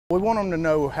We want them to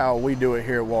know how we do it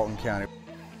here at Walton County.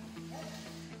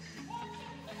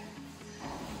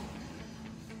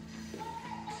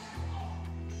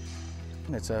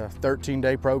 It's a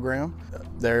 13-day program.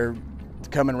 They're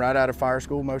coming right out of fire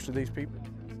school, most of these people.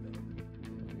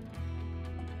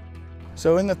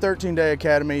 So in the 13-day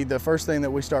academy, the first thing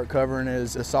that we start covering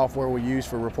is the software we use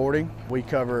for reporting. We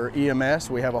cover EMS.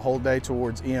 We have a whole day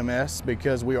towards EMS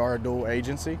because we are a dual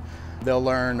agency. They'll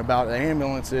learn about the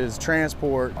ambulances,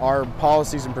 transport, our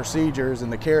policies and procedures,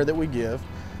 and the care that we give.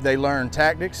 They learn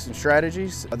tactics and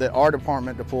strategies that our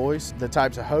department deploys, the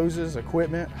types of hoses,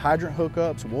 equipment, hydrant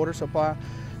hookups, water supply.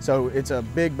 So it's a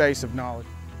big base of knowledge.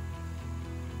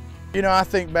 You know, I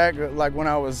think back like when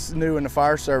I was new in the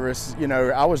fire service, you know,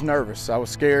 I was nervous. I was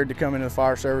scared to come into the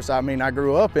fire service. I mean, I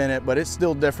grew up in it, but it's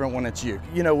still different when it's you.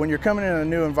 You know, when you're coming in a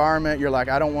new environment, you're like,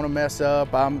 I don't want to mess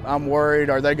up. I'm worried.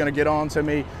 Are they going to get on to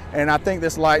me? And I think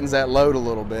this lightens that load a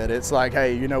little bit. It's like,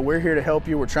 hey, you know, we're here to help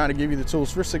you. We're trying to give you the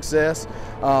tools for success.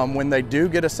 When they do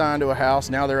get assigned to a house,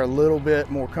 now they're a little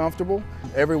bit more comfortable.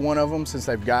 Every one of them, since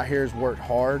they've got here, has worked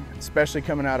hard, especially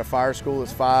coming out of fire school.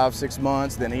 It's 5-6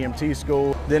 months, then EMT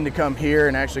school, then to come here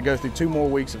and actually go through 2 more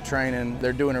weeks of training.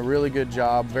 They're doing a really good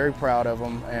job, very proud of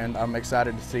them, and I'm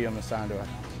excited to see them assigned to it.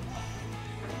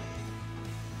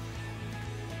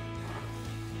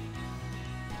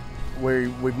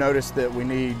 We've noticed that we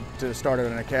need to start at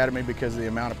an academy because of the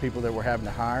amount of people that we're having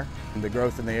to hire, and the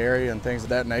growth in the area and things of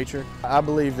that nature. I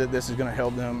believe that this is going to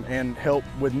help them and help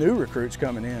with new recruits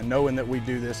coming in, knowing that we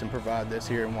do this and provide this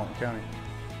here in Walton County.